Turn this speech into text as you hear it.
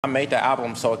I made the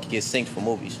album so it could get synced for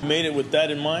movies. You made it with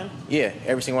that in mind? Yeah,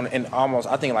 every single one, and almost,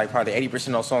 I think like probably 80%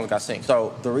 of those songs got synced.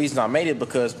 So the reason I made it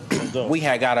because we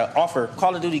had got an offer.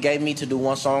 Call of Duty gave me to do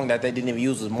one song that they didn't even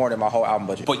use was more than my whole album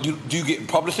budget. But do you get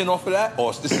publishing off of that,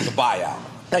 or this is a buyout?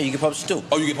 No, you get publishing too.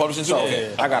 Oh, you get publishing too? So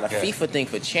Okay. I got a FIFA thing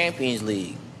for Champions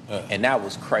League. And that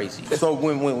was crazy. So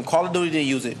when Call of Duty didn't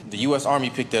use it, the U.S. Army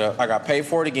picked it up. I got paid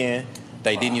for it again.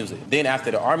 They didn't use it. Then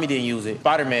after the Army didn't use it,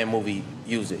 Spider-Man movie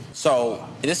used it. So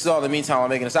this is all the meantime I'm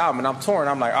making this album, and I'm touring.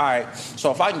 I'm like, all right,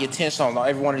 so if I can get 10 songs,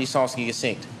 every one of these songs can get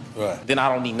synced, then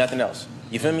I don't need nothing else.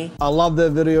 You feel me? I love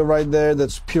that video right there.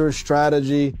 That's pure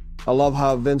strategy. I love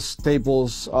how Vince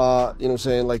Staples, you know what I'm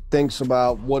saying, like thinks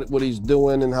about what he's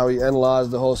doing and how he analyzed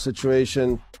the whole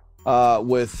situation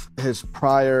with his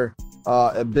prior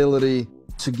ability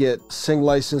to get sync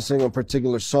licensing on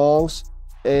particular songs.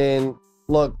 And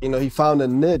look, you know, he found a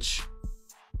niche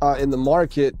in the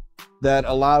market that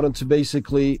allowed him to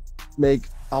basically make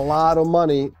a lot of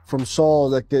money from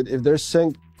songs that could, if they're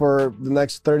synced for the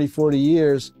next 30, 40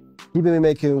 years, he'd be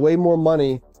making way more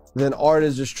money than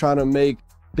artists just trying to make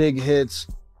big hits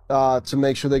to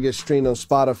make sure they get streamed on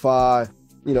Spotify,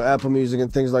 you know, Apple Music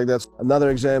and things like that. Another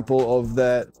example of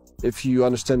that, if you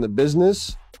understand the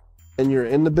business and you're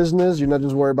in the business, you're not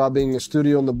just worried about being in the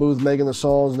studio in the booth making the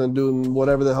songs and then doing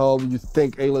whatever the hell you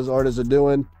think A-list artists are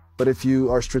doing. But if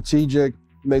you are strategic,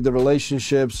 make the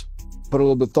relationships, put a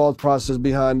little bit of thought process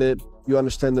behind it, you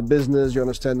understand the business, you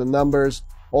understand the numbers,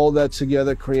 all that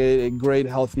together create a great,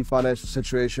 healthy financial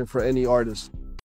situation for any artist.